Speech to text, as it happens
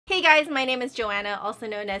Hey guys, my name is Joanna, also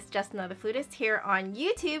known as Just Another Flutist here on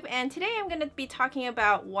YouTube, and today I'm going to be talking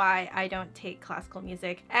about why I don't take classical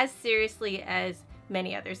music as seriously as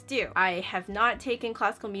many others do. I have not taken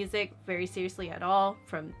classical music very seriously at all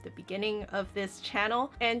from the beginning of this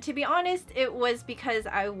channel, and to be honest, it was because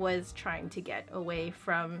I was trying to get away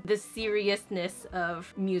from the seriousness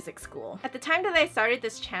of music school. At the time that I started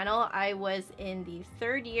this channel, I was in the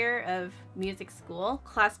third year of music school.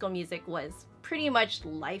 Classical music was pretty much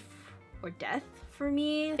life or death for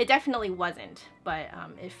me. It definitely wasn't, but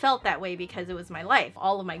it felt that way because it was my life.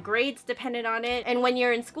 All of my grades depended on it, and when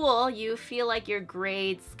you're in school, you feel like your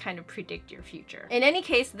grades kind of predict your future. In any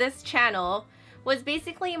case, this channel was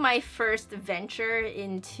basically my first venture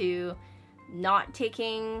into not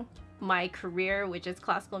taking my career, which is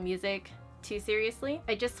classical music, too seriously.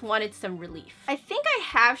 I just wanted some relief. I think I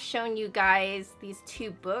have shown you guys these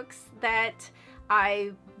two books that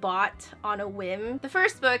I bought on a whim. The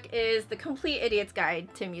first book is The Complete Idiot's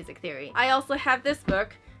Guide to Music Theory. I also have this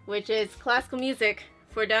book, which is Classical Music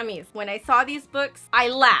for Dummies. When I saw these books, I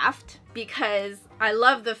laughed because I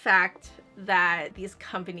love the fact that these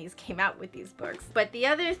companies came out with these books. But the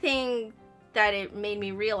other thing that it made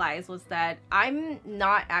me realize was that I'm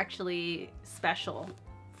not actually special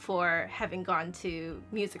for having gone to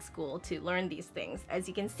music school to learn these things. As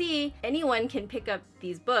you can see, anyone can pick up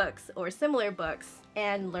these books or similar books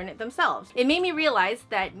and learn it themselves. It made me realize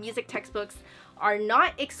that music textbooks are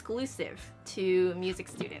not exclusive to music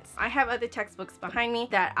students. I have other textbooks behind me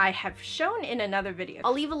that I have shown in another video.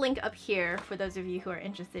 I'll leave a link up here for those of you who are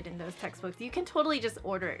interested in those textbooks. You can totally just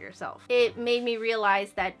order it yourself. It made me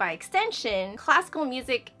realize that by extension, classical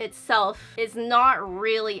music itself is not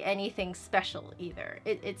really anything special either.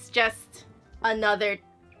 It's just another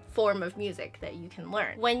form of music that you can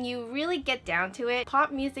learn. When you really get down to it,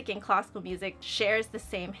 pop music and classical music shares the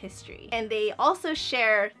same history, and they also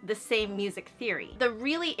share the same music theory. The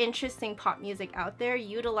really interesting pop music out there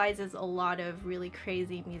utilizes a lot of really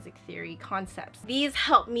crazy music theory concepts. These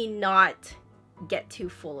help me not get too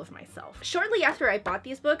full of myself. Shortly after I bought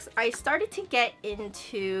these books, I started to get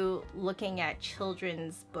into looking at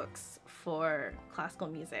children's books for classical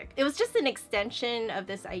music. It was just an extension of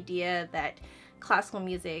this idea that classical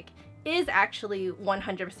music is actually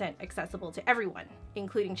 100% accessible to everyone,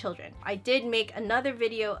 including children. I did make another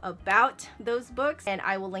video about those books, and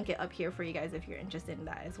I will link it up here for you guys if you're interested in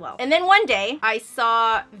that as well. And then one day, I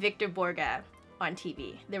saw Victor Borge on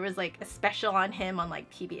TV. There was like a special on him on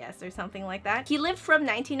like PBS or something like that. He lived from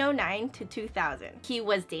 1909 to 2000. He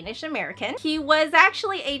was Danish American. He was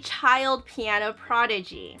actually a child piano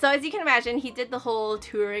prodigy. So as you can imagine, he did the whole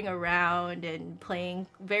touring around and playing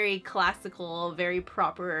very classical, very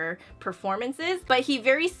proper performances, but he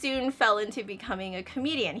very soon fell into becoming a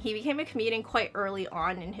comedian. He became a comedian quite early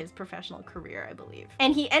on in his professional career, I believe.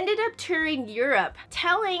 And he ended up touring Europe,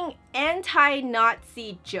 telling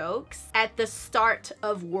anti-Nazi jokes at the start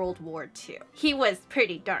of World War II. He was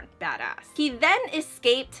pretty darn badass. He then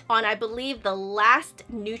escaped on, I believe, the last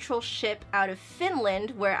neutral ship out of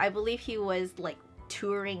Finland, where I believe he was like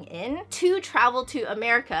touring in, to travel to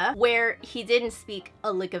America, where he didn't speak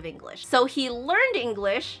a lick of English. So he learned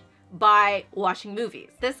English by watching movies.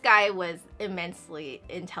 This guy was immensely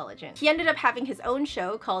intelligent. He ended up having his own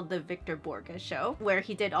show called The Victor Borge Show, where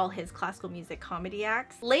he did all his classical music comedy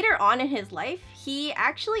acts. Later on in his life, he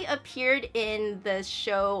actually appeared in the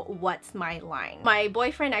show What's My Line. My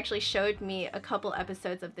boyfriend actually showed me a couple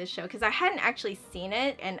episodes of this show because I hadn't actually seen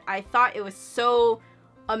it, and I thought it was so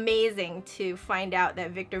amazing to find out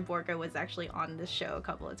that Victor Borge was actually on this show a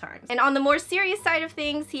couple of times. And on the more serious side of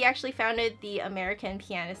things, he actually founded the American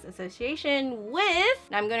Pianist Association with,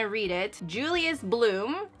 I'm gonna read it, Julius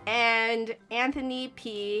Bloom and Anthony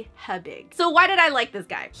P. Hebig. So why did I like this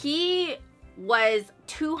guy? He was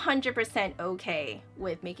 200% okay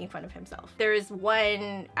with making fun of himself. There is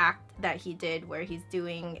one act that he did where he's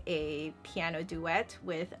doing a piano duet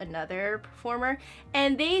with another performer,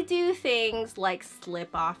 and they do things like slip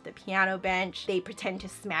off the piano bench, they pretend to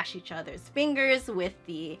smash each other's fingers with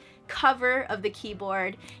the cover of the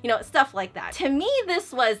keyboard, you know, stuff like that. To me,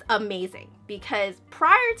 this was amazing because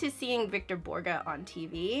prior to seeing Victor Borge on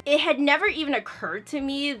TV, it had never even occurred to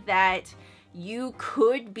me that you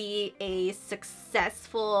could be a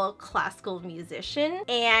successful classical musician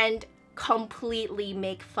and completely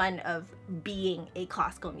make fun of being a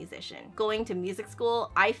classical musician. Going to music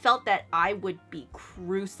school, I felt that I would be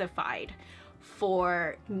crucified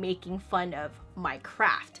for making fun of my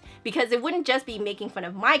craft, because it wouldn't just be making fun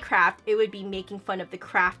of my craft, it would be making fun of the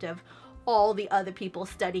craft of all the other people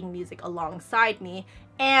studying music alongside me,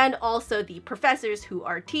 and also the professors who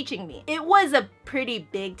are teaching me. It was a pretty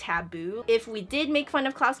big taboo. If we did make fun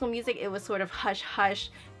of classical music, it was sort of hush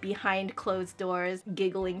hush, behind closed doors,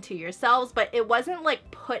 giggling to yourselves, but it wasn't like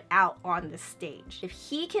put out on the stage. If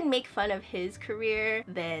he can make fun of his career,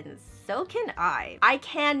 then so can I. I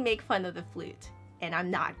can make fun of the flute, and I'm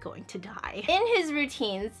not going to die. In his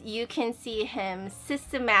routines, you can see him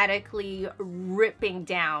systematically ripping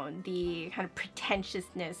down the kind of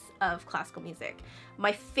pretentiousness of classical music.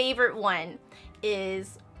 My favorite one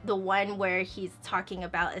is the one where he's talking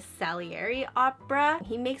about a Salieri opera.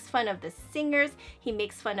 He makes fun of the singers, he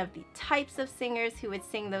makes fun of the types of singers who would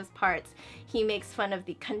sing those parts, he makes fun of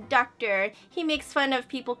the conductor, he makes fun of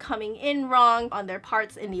people coming in wrong on their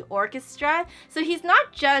parts in the orchestra. So he's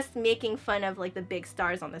not just making fun of like the big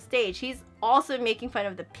stars on the stage, he's also making fun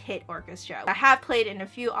of the pit orchestra. I have played in a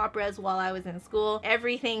few operas while I was in school.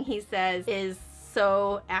 Everything he says is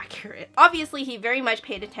so accurate. Obviously, he very much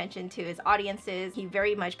paid attention to his audiences. He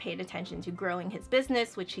very much paid attention to growing his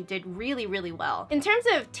business, which he did really, really well. In terms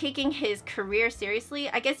of taking his career seriously,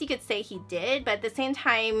 I guess you could say he did, but at the same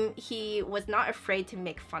time, he was not afraid to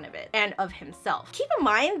make fun of it and of himself. Keep in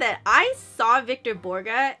mind that I saw Victor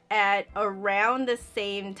Borge at around the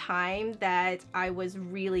same time that I was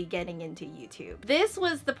really getting into YouTube. This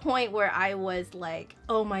was the point where I was like,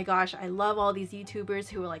 oh my gosh, I love all these YouTubers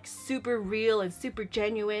who are like super real and super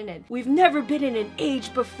genuine, and we've never been in an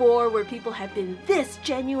age before where people have been this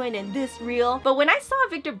genuine and this real. But when I saw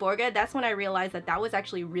Victor Borge, that's when I realized that that was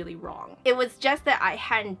actually really wrong. It was just that I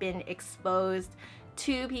hadn't been exposed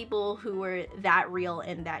to people who were that real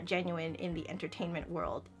and that genuine in the entertainment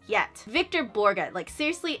world yet. Victor Borge, like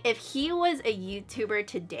seriously, if he was a YouTuber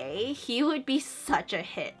today, he would be such a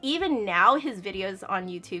hit. Even now, his videos on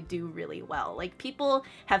YouTube do really well. Like people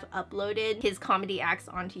have uploaded his comedy acts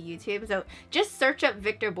onto YouTube. So just search up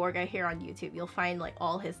Victor Borge here on YouTube. You'll find like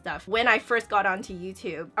all his stuff. When I first got onto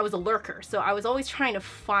YouTube, I was a lurker. So I was always trying to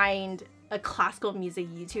find a classical music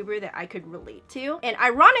YouTuber that I could relate to. And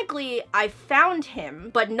ironically, I found him,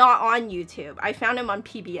 but not on YouTube. I found him on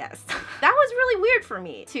PBS. That was really weird for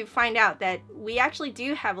me to find out that we actually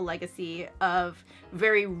do have a legacy of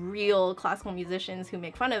very real classical musicians who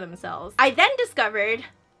make fun of themselves. I then discovered,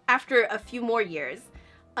 after a few more years,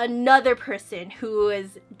 another person who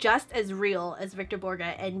is just as real as Victor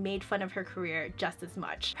Borge and made fun of her career just as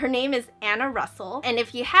much. Her name is Anna Russell, and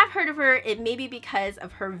if you have heard of her, it may be because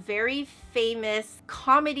of her very famous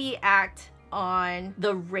comedy act on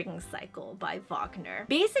The Ring Cycle by Wagner.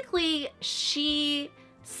 Basically, she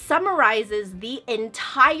summarizes the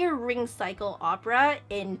entire Ring Cycle opera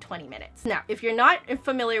in 20 minutes. Now, if you're not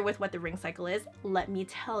familiar with what the Ring Cycle is, let me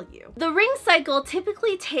tell you. The Ring Cycle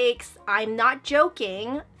typically takes, I'm not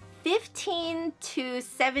joking, 15 to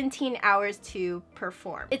 17 hours to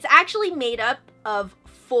perform. It's actually made up of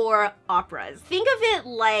 4 operas. Think of it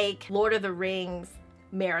like Lord of the Rings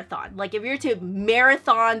marathon. Like if you're to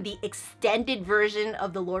marathon the extended version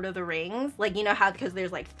of the Lord of the Rings, like you know how because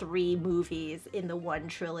there's like 3 movies in the one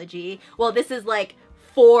trilogy, well this is like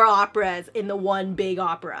 4 operas in the one big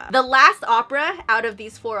opera. The last opera out of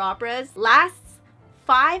these 4 operas lasts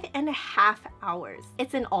 5.5 hours.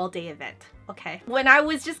 It's an all-day event. Okay. When I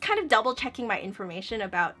was just kind of double checking my information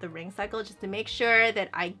about the Ring Cycle just to make sure that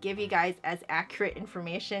I give you guys as accurate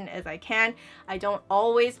information as I can. I don't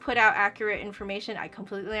always put out accurate information. I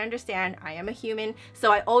completely understand. I am a human.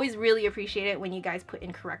 So I always really appreciate it when you guys put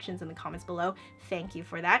in corrections in the comments below. Thank you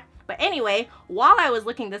for that. But anyway, while I was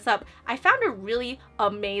looking this up, I found a really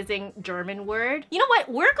amazing German word. You know what?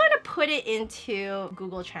 We're going to put it into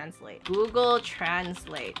Google Translate. Google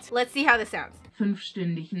Translate. Let's see how this sounds.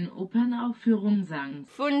 Fünfstündigen Opernaufführungsangst.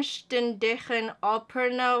 Fünfstündigen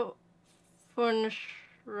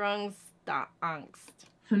Opernaufführungsangst.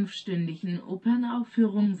 Fünfstündigen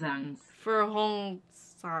Opernaufführungsangst. Verhungsangst.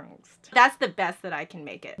 That's the best that I can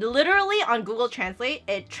make it. Literally on Google Translate,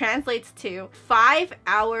 it translates to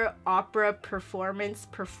 5-hour opera performance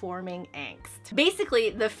performing angst.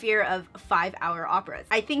 Basically, the fear of 5-hour operas.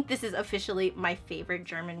 I think this is officially my favorite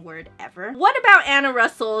German word ever. What about Anna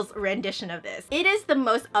Russell's rendition of this? It is the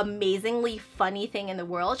most amazingly funny thing in the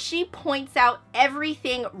world. She points out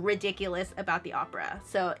everything ridiculous about the opera.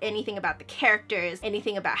 So anything about the characters,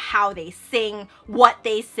 anything about how they sing, what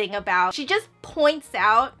they sing about. She just points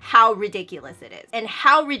out how ridiculous it is and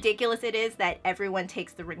how ridiculous it is that everyone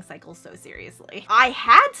takes the Ring Cycle so seriously. I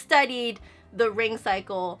had studied the ring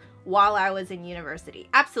cycle while I was in university.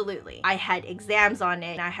 Absolutely. I had exams on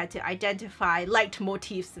it and I had to identify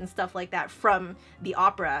leitmotifs and stuff like that from the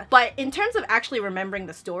opera. But in terms of actually remembering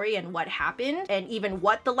the story and what happened and even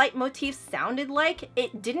what the leitmotifs sounded like,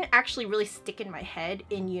 it didn't actually really stick in my head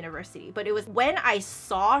in university. But it was when I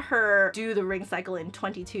saw her do the ring cycle in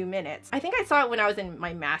 22 minutes. I think I saw it when I was in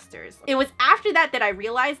my master's. It was after that that I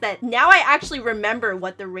realized that now I actually remember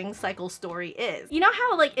what the ring cycle story is. You know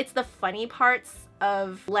how like it's the funny parts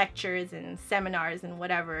of lectures and seminars and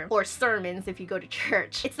whatever, or sermons if you go to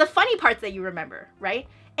church. It's the funny parts that you remember, right?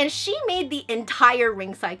 And she made the entire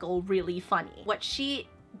ring cycle really funny. What she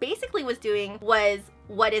basically was doing was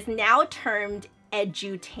what is now termed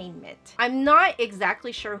edutainment. I'm not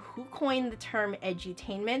exactly sure who coined the term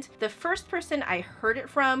edutainment. The first person I heard it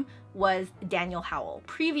from was Daniel Howell,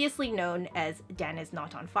 previously known as Dan Is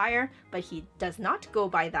Not on Fire, but he does not go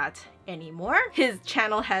by that anymore. His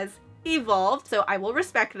channel has evolved, so I will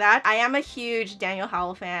respect that. I am a huge Daniel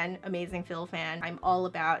Howell fan, Amazing Phil fan. I'm all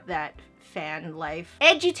about that fan life.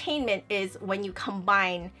 Edutainment is when you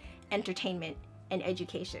combine entertainment and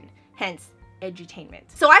education, hence edutainment.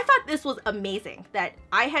 So I thought this was amazing that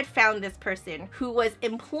I had found this person who was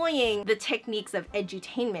employing the techniques of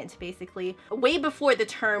edutainment basically way before the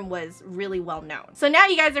term was really well known. So now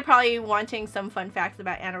you guys are probably wanting some fun facts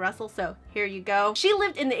about Anna Russell, so here you go. She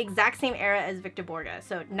lived in the exact same era as Victor Borge,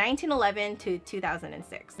 so 1911 to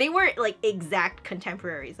 2006. They were like exact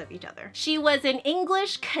contemporaries of each other. She was an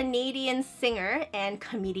English-Canadian singer and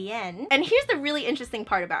comedienne. And here's the really interesting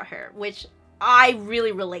part about her, which I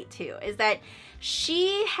really relate to, is that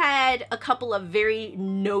she had a couple of very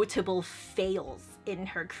notable fails in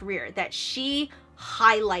her career that she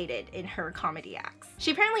highlighted in her comedy acts.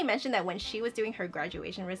 She apparently mentioned that when she was doing her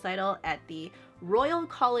graduation recital at the Royal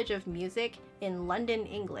College of Music in London,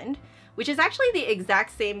 England, which is actually the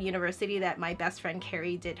exact same university that my best friend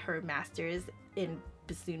Carrie did her master's in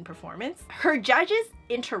bassoon performance, her judges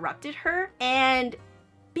interrupted her and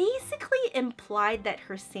basically implied that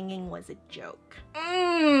her singing was a joke.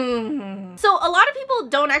 So a lot of people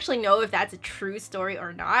don't actually know if that's a true story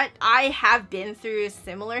or not. I have been through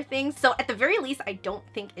similar things, so at the very least, I don't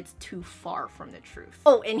think it's too far from the truth.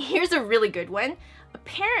 Oh, and here's a really good one.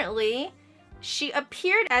 Apparently, she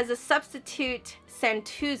appeared as a substitute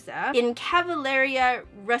Santuzza in Cavalleria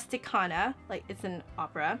Rusticana, like it's an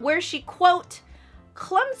opera, where she, quote,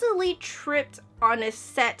 clumsily tripped on a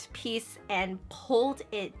set piece and pulled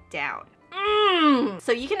it down.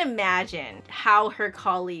 So you can imagine how her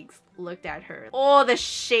colleagues looked at her. Oh, the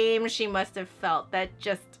shame she must have felt. That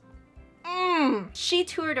just, She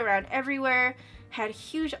toured around everywhere, had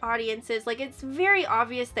huge audiences. Like, it's very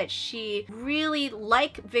obvious that she really,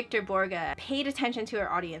 like Victor Borge, paid attention to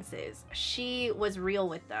her audiences. She was real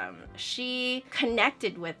with them. She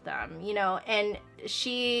connected with them, you know, and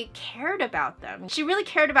she cared about them. She really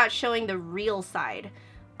cared about showing the real side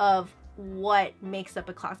of what makes up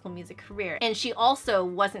a classical music career. And she also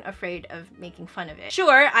wasn't afraid of making fun of it.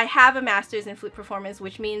 Sure, I have a master's in flute performance,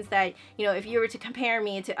 which means that, you know, if you were to compare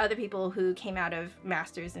me to other people who came out of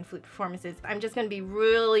masters in flute performances, I'm just gonna be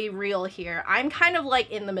really real here. I'm kind of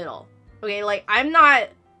like in the middle, okay? Like, I'm not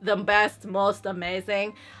the best, most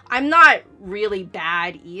amazing. I'm not really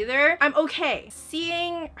bad either. I'm okay.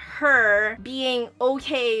 Seeing her being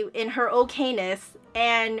okay in her okayness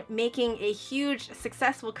and making a huge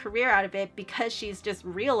successful career out of it because she's just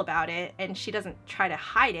real about it and she doesn't try to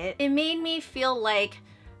hide it, it made me feel like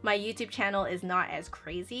my YouTube channel is not as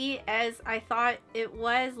crazy as I thought it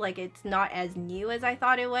was. Like, it's not as new as I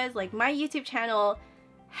thought it was. Like, my YouTube channel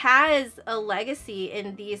has a legacy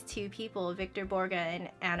in these two people, Victor Borge and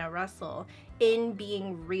Anna Russell, in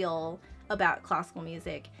being real about classical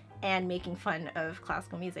music and making fun of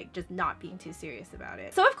classical music, just not being too serious about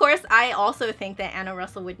it. So of course, I also think that Anna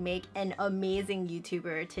Russell would make an amazing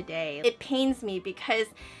YouTuber today. It pains me because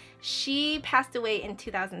she passed away in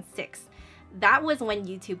 2006. That was when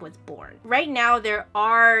YouTube was born. Right now, there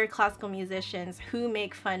are classical musicians who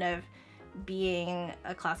make fun of being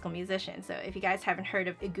a classical musician. So if you guys haven't heard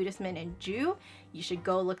of Igudesman Joo, you should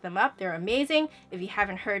go look them up. They're amazing. If you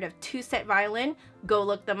haven't heard of TwoSet Violin, go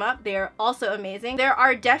look them up. They're also amazing. There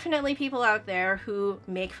are definitely people out there who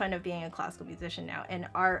make fun of being a classical musician now and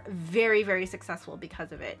are very, very successful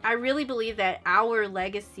because of it. I really believe that our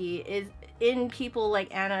legacy is in people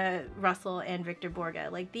like Anna Russell and Victor Borge.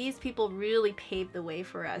 Like, these people really paved the way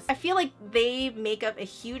for us. I feel like they make up a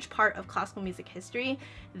huge part of classical music history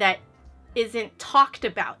that isn't talked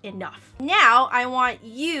about enough. Now I want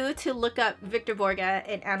you to look up Victor Borge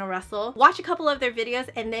and Anna Russell, watch a couple of their videos,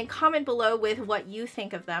 and then comment below with what you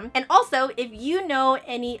think of them. And also, if you know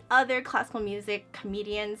any other classical music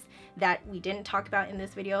comedians that we didn't talk about in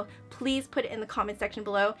this video, please put it in the comment section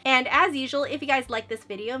below. And as usual, if you guys like this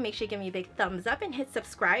video, make sure you give me a big thumbs up and hit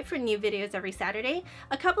subscribe for new videos every Saturday.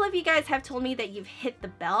 A couple of you guys have told me that you've hit the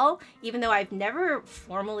bell, even though I've never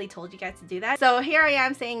formally told you guys to do that. So here I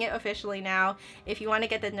am saying it officially now. If you want to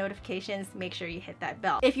get the notifications, make sure you hit that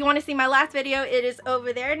bell. If you want to see my last video, it is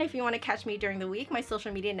over there. And if you want to catch me during the week, my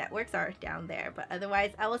social media networks are down there. But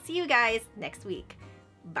otherwise, I will see you guys next week.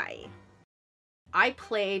 Bye. I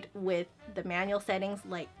played with the manual settings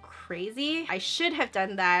like crazy. I should have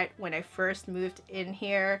done that when I first moved in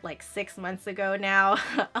here like 6 months ago now.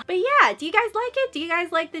 But yeah, do you guys like it? Do you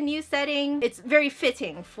guys like the new setting? It's very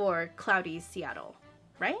fitting for cloudy Seattle,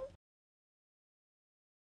 right?